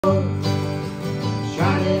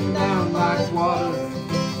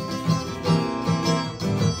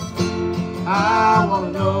I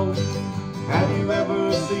wanna know, have you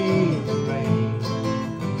ever seen the rain?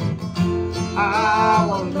 I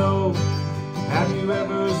wanna know, have you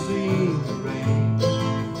ever seen the rain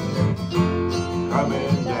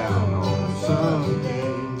coming down on a sunny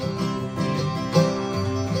day?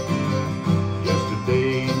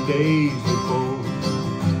 Yesterday and days before,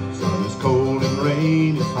 sun is cold and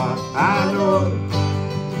rain is hot. I know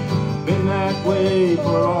it, been that way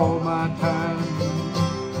for all my time.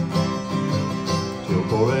 Till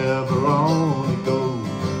forever on it goes,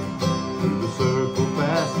 through the circle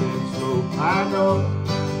fast and slow. I know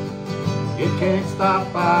it can't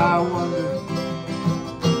stop, I wonder